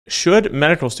Should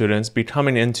medical students be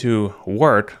coming into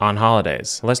work on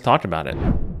holidays? Let's talk about it.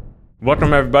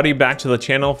 Welcome everybody back to the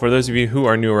channel. For those of you who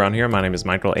are new around here, my name is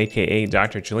Michael, aka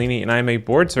Dr. Cellini, and I am a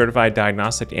board certified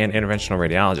diagnostic and interventional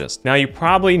radiologist. Now you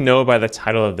probably know by the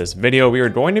title of this video, we are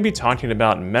going to be talking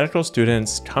about medical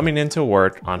students coming into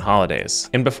work on holidays.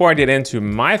 And before I get into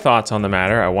my thoughts on the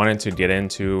matter, I wanted to get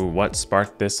into what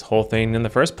sparked this whole thing in the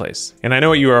first place. And I know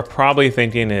what you are probably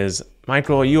thinking is,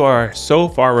 Michael, you are so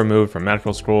far removed from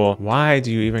medical school. Why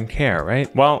do you even care,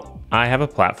 right? Well, I have a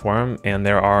platform and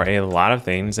there are a lot of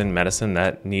things in medicine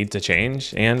that need to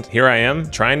change, and here I am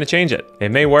trying to change it.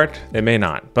 It may work, it may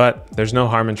not, but there's no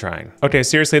harm in trying. Okay,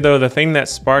 seriously though, the thing that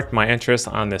sparked my interest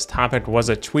on this topic was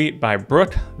a tweet by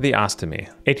Brooke the Ostomy,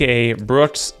 aka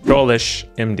Brooks Dolish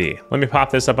MD. Let me pop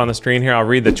this up on the screen here. I'll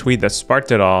read the tweet that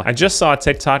sparked it all. I just saw a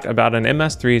TikTok about an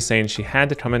MS3 saying she had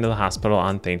to come into the hospital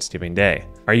on Thanksgiving Day.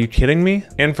 Are you kidding me?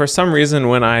 And for some reason,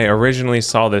 when I originally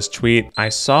saw this tweet, I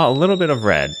saw a little bit of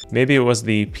red. Maybe it was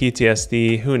the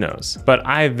PTSD, who knows? But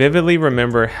I vividly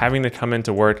remember having to come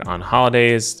into work on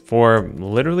holidays for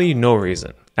literally no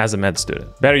reason as a med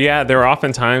student. Better yet, there were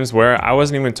often times where I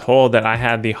wasn't even told that I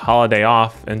had the holiday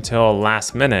off until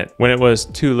last minute, when it was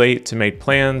too late to make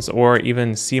plans or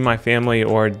even see my family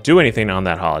or do anything on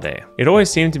that holiday. It always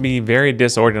seemed to be very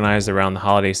disorganized around the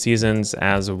holiday seasons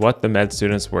as what the med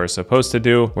students were supposed to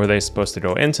do. Were they supposed to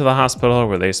go into the hospital?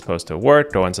 Were they supposed to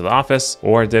work, go into the office?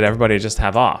 Or did everybody just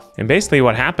have off? And basically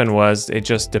what happened was it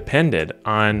just depended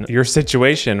on your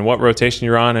situation, what rotation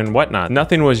you're on and whatnot.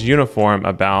 Nothing was uniform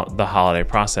about the holiday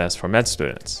process for med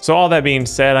students. So all that being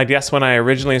said, I guess when I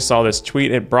originally saw this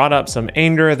tweet, it brought up some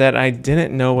anger that I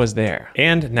didn't know was there.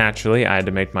 And naturally, I had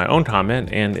to make my own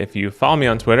comment. And if you follow me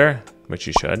on Twitter, which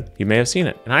you should, you may have seen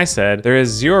it. And I said, there is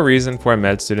zero reason for a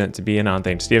med student to be in on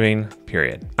Thanksgiving,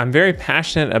 period. I'm very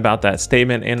passionate about that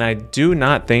statement, and I do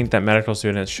not think that medical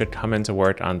students should come into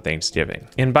work on Thanksgiving.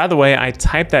 And by the way, I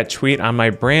typed that tweet on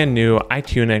my brand new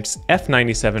iTunes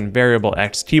F07 Variable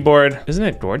X Keyboard. Isn't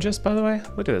it gorgeous, by the way?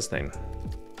 Look at this thing.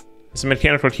 It's a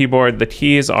mechanical keyboard. The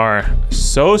keys are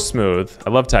so smooth. I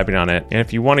love typing on it. And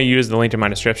if you want to use the link in my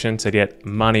description to get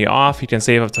money off, you can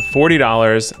save up to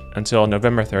 $40 until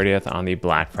November 30th on the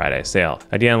Black Friday sale.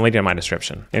 Again, link in my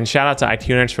description. And shout out to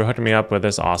iTunes for hooking me up with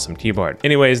this awesome keyboard.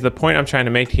 Anyways, the point I'm trying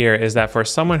to make here is that for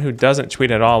someone who doesn't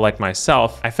tweet at all like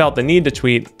myself, I felt the need to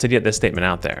tweet to get this statement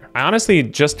out there. I honestly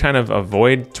just kind of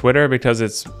avoid Twitter because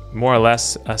it's more or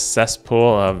less a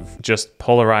cesspool of just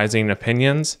polarizing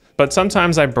opinions. But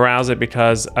sometimes I browse it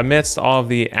because amidst all of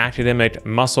the academic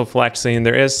muscle flexing,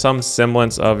 there is some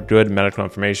semblance of good medical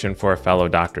information for fellow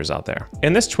doctors out there.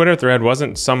 And this Twitter thread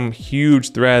wasn't some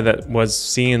huge thread that was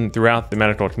seen throughout the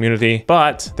medical community,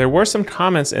 but there were some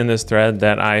comments in this thread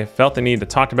that I felt the need to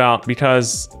talk about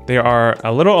because they are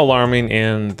a little alarming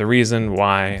and the reason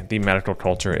why the medical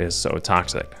culture is so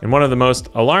toxic. And one of the most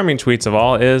alarming tweets of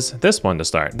all is this one to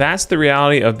start. That's the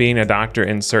reality of being a doctor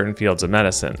in certain fields of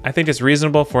medicine. I think it's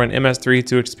reasonable for an MS3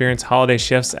 to experience holiday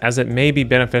shifts as it may be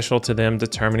beneficial to them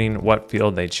determining what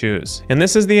field they choose. And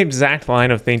this is the exact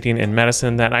line of thinking in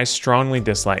medicine that I strongly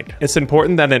dislike. It's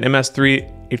important that an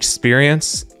MS3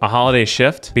 experience a holiday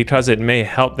shift because it may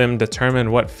help them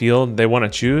determine what field they want to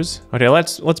choose. Okay,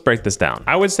 let's break this down.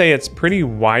 I would say it's pretty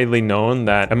widely known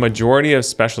that a majority of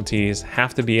specialties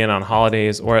have to be in on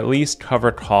holidays or at least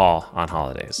cover call on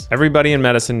holidays. Everybody in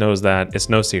medicine knows that. It's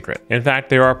no secret. In fact,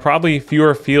 there are probably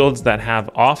fewer fields that have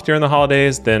off during the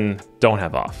holidays than don't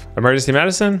have off. Emergency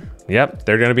medicine? Yep,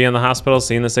 they're going to be in the hospital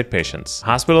seeing the sick patients.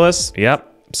 Hospitalists? Yep,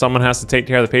 someone has to take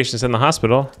care of the patients in the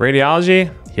hospital.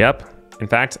 Radiology? Yep. In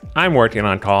fact, I'm working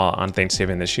on call on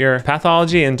Thanksgiving this year.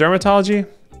 Pathology and dermatology?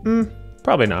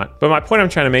 Probably not. But my point I'm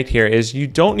trying to make here is you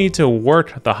don't need to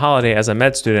work the holiday as a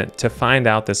med student to find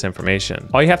out this information.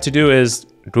 All you have to do is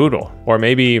Google, or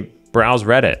maybe browse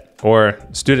Reddit, or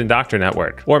Student Doctor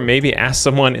Network, or maybe ask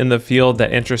someone in the field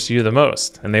that interests you the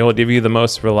most, and they will give you the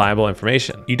most reliable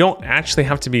information. You don't actually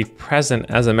have to be present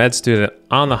as a med student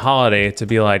on the holiday to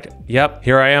be like, yep,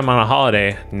 here I am on a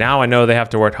holiday. Now I know they have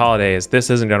to work holidays. This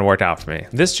isn't gonna work out for me.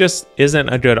 This just isn't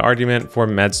a good argument for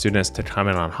med students to come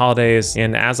in on holidays.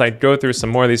 And as I go through some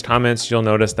more of these comments, you'll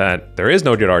notice that there is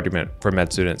no good argument for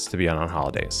med students to be on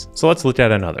holidays. So let's look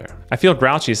at another. I feel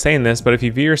grouchy saying this, but if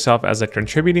you view yourself as a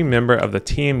contributing member of the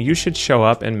team you should show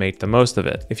up and make the most of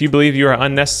it. If you believe you are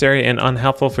unnecessary and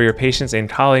unhelpful for your patients and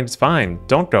colleagues, fine,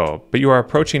 don't go, but you are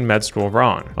approaching med school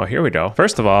wrong. Oh, here we go.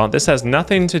 First of all, this has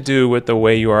nothing to do with the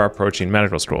way you are approaching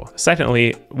medical school.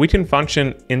 Secondly, we can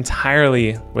function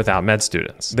entirely without med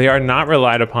students. They are not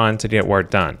relied upon to get work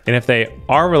done. And if they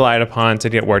are relied upon to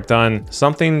get work done,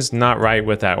 something's not right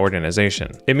with that organization.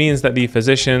 It means that the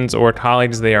physicians or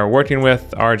colleagues they are working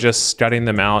with are just scudding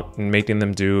them out and making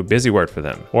them do busy work for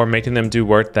them, or making them do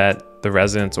work that the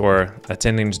residents or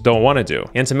attendings don't want to do.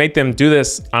 And to make them do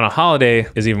this on a holiday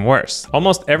is even worse.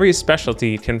 Almost every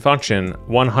specialty can function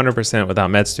 100%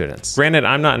 without med students. Granted,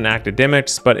 I'm not in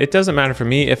academics, but it doesn't matter for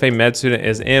me if a med student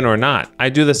is in or not. I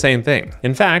do the same thing.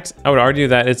 In fact, I would argue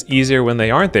that it's easier when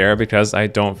they aren't there because I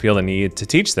don't feel the need to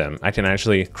teach them. I can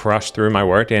actually crush through my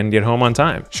work and get home on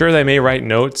time. Sure, they may write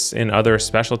notes in other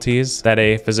specialties that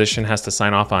a physician has to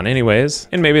sign off on anyways,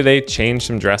 and maybe they change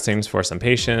some dressings for some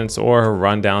patients or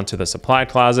run down to the supply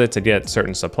closet to get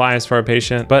certain supplies for a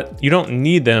patient, but you don't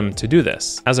need them to do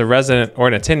this. As a resident or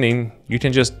an attending, you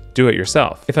can just do it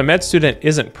yourself. If a med student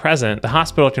isn't present, the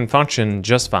hospital can function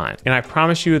just fine. And I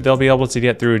promise you they'll be able to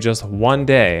get through just one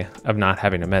day of not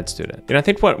having a med student. And I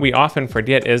think what we often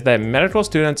forget is that medical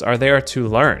students are there to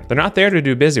learn. They're not there to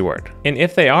do busy work. And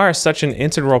if they are such an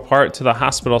integral part to the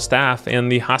hospital staff and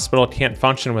the hospital can't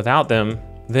function without them,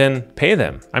 then pay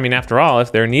them. I mean, after all,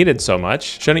 if they're needed so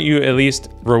much, shouldn't you at least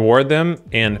reward them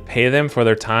and pay them for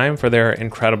their time, for their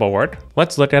incredible work?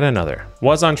 Let's look at another.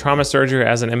 Was on trauma surgery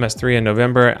as an MS3 in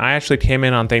November. I actually came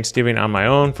in on Thanksgiving on my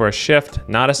own for a shift,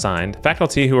 not assigned.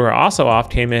 Faculty who were also off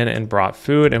came in and brought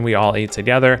food and we all ate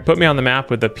together, put me on the map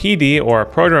with the PD or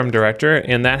program director,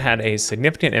 and that had a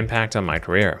significant impact on my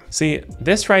career. See,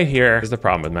 this right here is the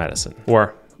problem with medicine,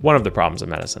 or one of the problems of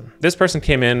medicine. This person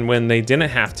came in when they didn't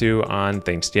have to on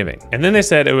Thanksgiving. And then they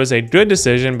said it was a good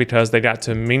decision because they got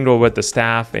to mingle with the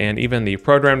staff and even the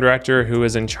program director who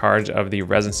is in charge of the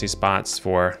residency spots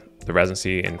for the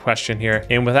residency in question here.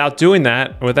 And without doing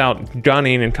that, without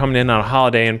gunning and coming in on a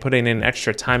holiday and putting in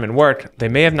extra time and work, they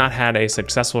may have not had a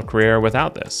successful career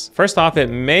without this. First off,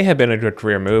 it may have been a good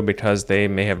career move because they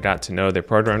may have got to know their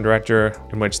program director,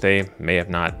 in which they may have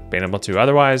not been able to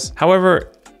otherwise.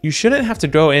 However, you shouldn't have to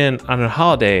go in on a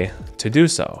holiday to do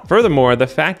so. Furthermore, the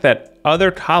fact that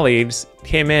other colleagues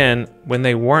came in when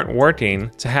they weren't working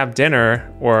to have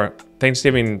dinner or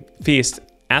Thanksgiving feast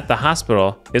at the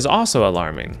hospital is also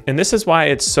alarming. And this is why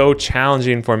it's so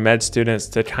challenging for med students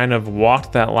to kind of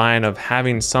walk that line of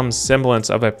having some semblance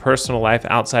of a personal life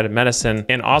outside of medicine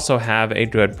and also have a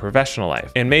good professional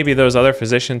life. And maybe those other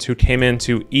physicians who came in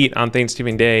to eat on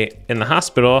Thanksgiving Day in the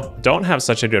hospital don't have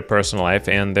such a good personal life,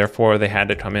 and therefore they had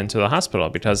to come into the hospital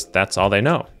because that's all they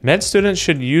know. Med students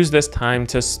should use this time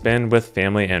to spend with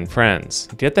family and friends.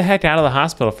 Get the heck out of the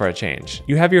hospital for a change.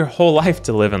 You have your whole life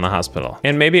to live in the hospital.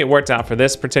 And maybe it worked out for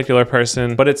this particular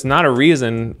person, but it's not a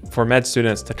reason for med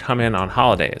students to come in on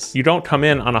holidays. You don't come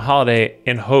in on a holiday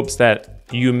in hopes that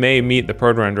you may meet the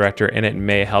program director and it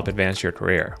may help advance your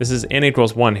career. This is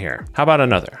N=1 here. How about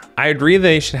another? I agree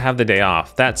they should have the day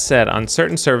off. That said, on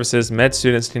certain services, med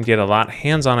students can get a lot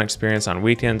hands-on experience on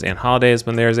weekends and holidays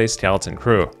when there's a skeleton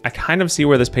crew. I kind of see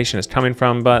where this patient is coming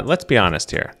from, but let's be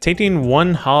honest here. Taking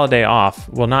one holiday off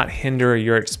will not hinder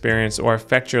your experience or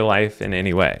affect your life in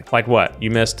any way. Like what?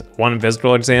 You missed one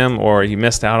physical exam or you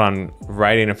missed out on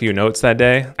writing a few notes that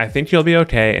day? I think you'll be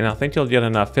okay, and I think you'll get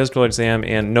enough physical exam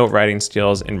and note writing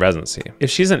skills in residency. If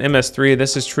she's an MS3,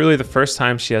 this is truly the first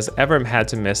time she has ever had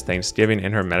to miss Thanksgiving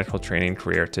in her medical training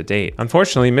career to date.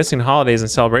 Unfortunately, missing holidays and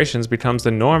celebrations becomes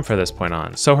the norm for this point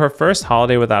on, so her first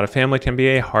holiday without a family can be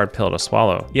a hard pill to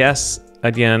swallow. Yes,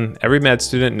 again, every med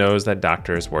student knows that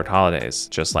doctors work holidays,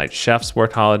 just like chefs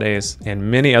work holidays, and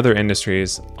many other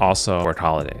industries also work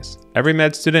holidays. Every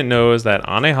med student knows that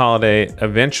on a holiday,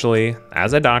 eventually,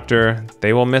 as a doctor,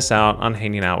 they will miss out on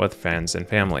hanging out with friends and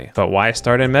family. But why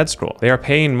start in med school? They are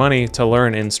paying money to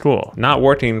learn in school, not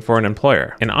working for an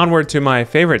employer. And onward to my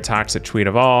favorite toxic tweet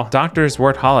of all, doctors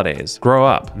work holidays. Grow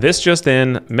up. This just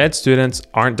in, med students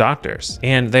aren't doctors.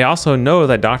 And they also know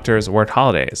that doctors work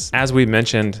holidays, as we've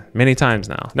mentioned many times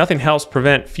now. Nothing helps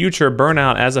prevent future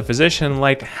burnout as a physician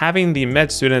like having the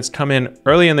med students come in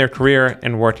early in their career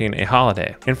and working a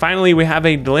holiday. And finally, we have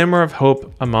a glimmer of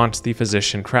hope amongst the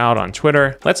physician crowd on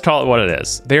Twitter. Let's call it what it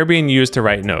is. They are being used to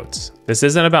write notes. This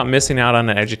isn't about missing out on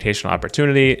an educational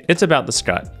opportunity, it's about the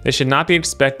scut. They should not be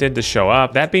expected to show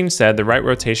up. That being said, the right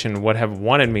rotation would have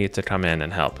wanted me to come in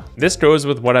and help. This goes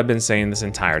with what I've been saying this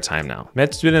entire time now.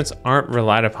 Med students aren't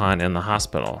relied upon in the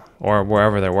hospital or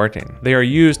wherever they're working. They are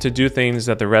used to do things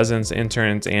that the residents,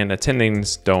 interns, and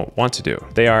attendings don't want to do.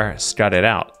 They are scutted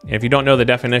out. If you don't know the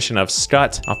definition of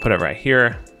scut, I'll put it right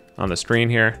here. on the screen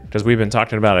here because we've been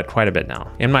talking about it quite a bit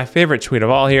now. And my favorite tweet of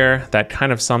all here that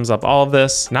kind of sums up all of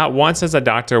this: not once as a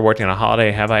doctor working on a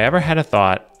holiday have I ever had a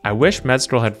thought, I wish med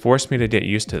school had forced me to get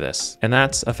used to this. And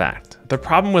that's a fact. The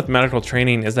problem with medical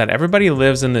training is that everybody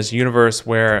lives in this universe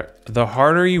where the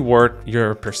harder you work,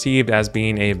 you're perceived as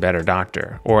being a better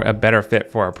doctor or a better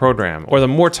fit for a program, or the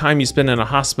more time you spend in a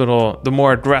hospital, the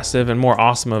more aggressive and more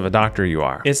awesome of a doctor you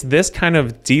are. It's this kind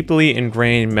of deeply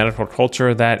ingrained medical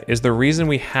culture that is the reason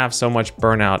we have so much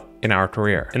burnout in our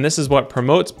career. And this is what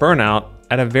promotes burnout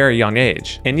at a very young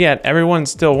age. And yet everyone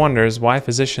still wonders why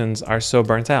physicians are so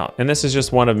burnt out. And this is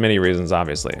just one of many reasons,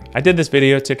 obviously. I did this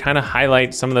video to kind of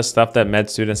highlight some of the stuff that med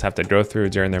students have to go through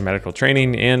during their medical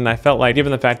training. And I felt like,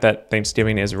 given the fact that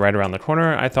Thanksgiving is right around the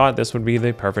corner, I thought this would be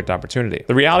the perfect opportunity.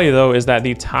 The reality though is that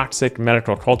the toxic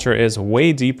medical culture is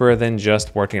way deeper than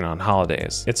just working on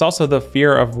holidays. It's also the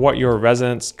fear of what your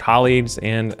residents, colleagues,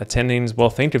 and attendings will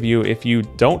think of you if you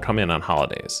don't come in on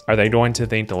holidays. Are they going to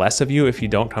think less of you if you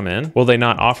don't come in? Will they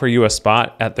not offer you a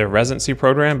spot at their residency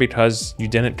program because you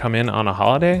didn't come in on a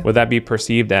holiday? Would that be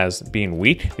perceived as being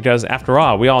weak? Because after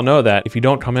all, we all know that if you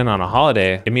don't come in on a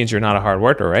holiday, it means you're not a hard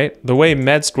worker, right? The way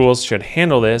med schools should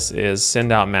handle this is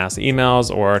send out mass emails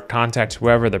or contact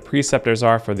whoever the preceptors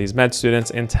are for these med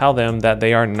students and tell them that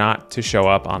they are not to show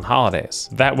up on holidays.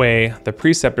 That way, the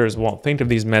preceptors won't think of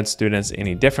these med students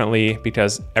any differently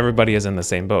because everybody is in the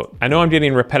same boat. I know I'm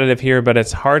getting repetitive here, but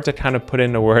it's hard to kind of put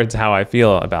into words how I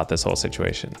feel about this whole situation.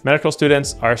 Medical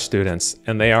students are students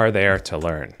and they are there to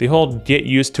learn. The whole get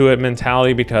used to it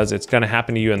mentality because it's going to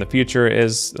happen to you in the future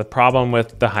is the problem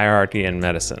with the hierarchy in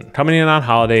medicine. Coming in on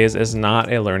holidays is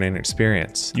not a learning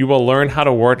experience. You will learn how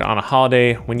to work on a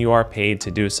holiday when you are paid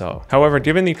to do so. However,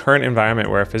 given the current environment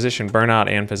where physician burnout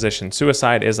and physician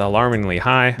suicide is alarmingly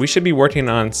high, we should be working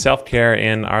on self-care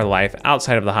in our life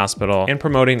outside of the hospital and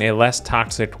promoting a less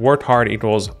toxic work hard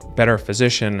equals better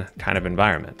physician kind of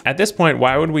environment. At this point,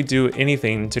 why would we do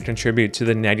anything to contribute to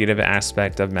the negative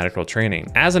aspect of medical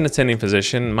training? As an attending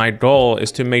physician, my goal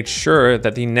is to make sure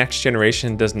that the next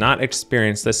generation does not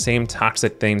experience the same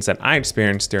toxic things that I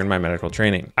experienced during my medical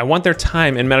training. I want their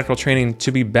time in medical training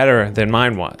to be better than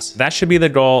mine was. That should be the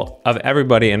goal of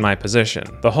everybody in my position.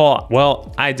 The whole,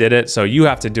 well, I did it, so you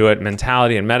have to do it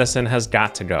mentality in medicine has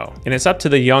got to go. And it's up to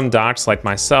the young docs like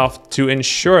myself to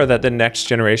ensure that the next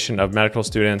generation of medical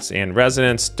students and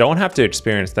residents don't have to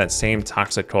experience that same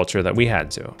toxic culture that we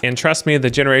had to. And trust me, the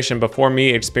generation before me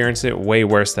experienced it way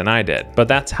worse than I did, but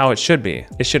that's how it should be.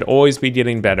 It should always be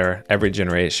getting better every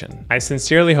generation. I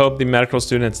sincerely hope the medical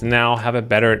students now have a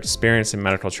better experience in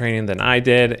medical training than I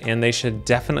did, and they should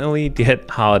definitely get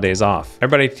holidays off.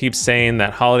 Everybody keeps saying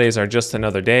that holidays are just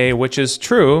another day, which is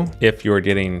true if you're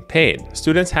getting paid.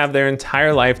 Students have their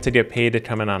entire life to get paid to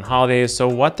come in on holidays, so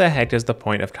what the heck is the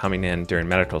point of coming in during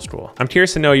medical school? I'm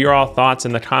curious to know your all thoughts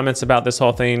in the comments about this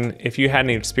whole thing. If you had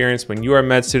any experience when you were a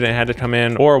med student and had to come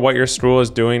in, or what your school is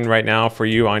doing right now for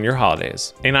you on your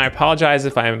holidays. And I apologize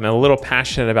if I'm a little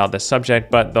passionate about this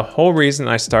subject, but the whole reason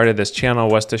I started this channel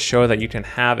was to show that you can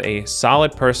have a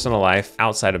solid personal life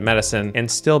outside of medicine and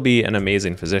still be an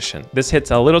amazing physician. This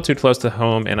hits a little too close to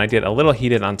home and I get a little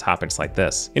heated on topics like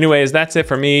this. Anyways, that's it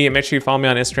for me. Make sure you follow me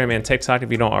on Instagram and TikTok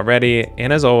if you don't already.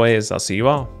 And as always, I'll see you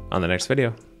all on the next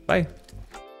video. Bye.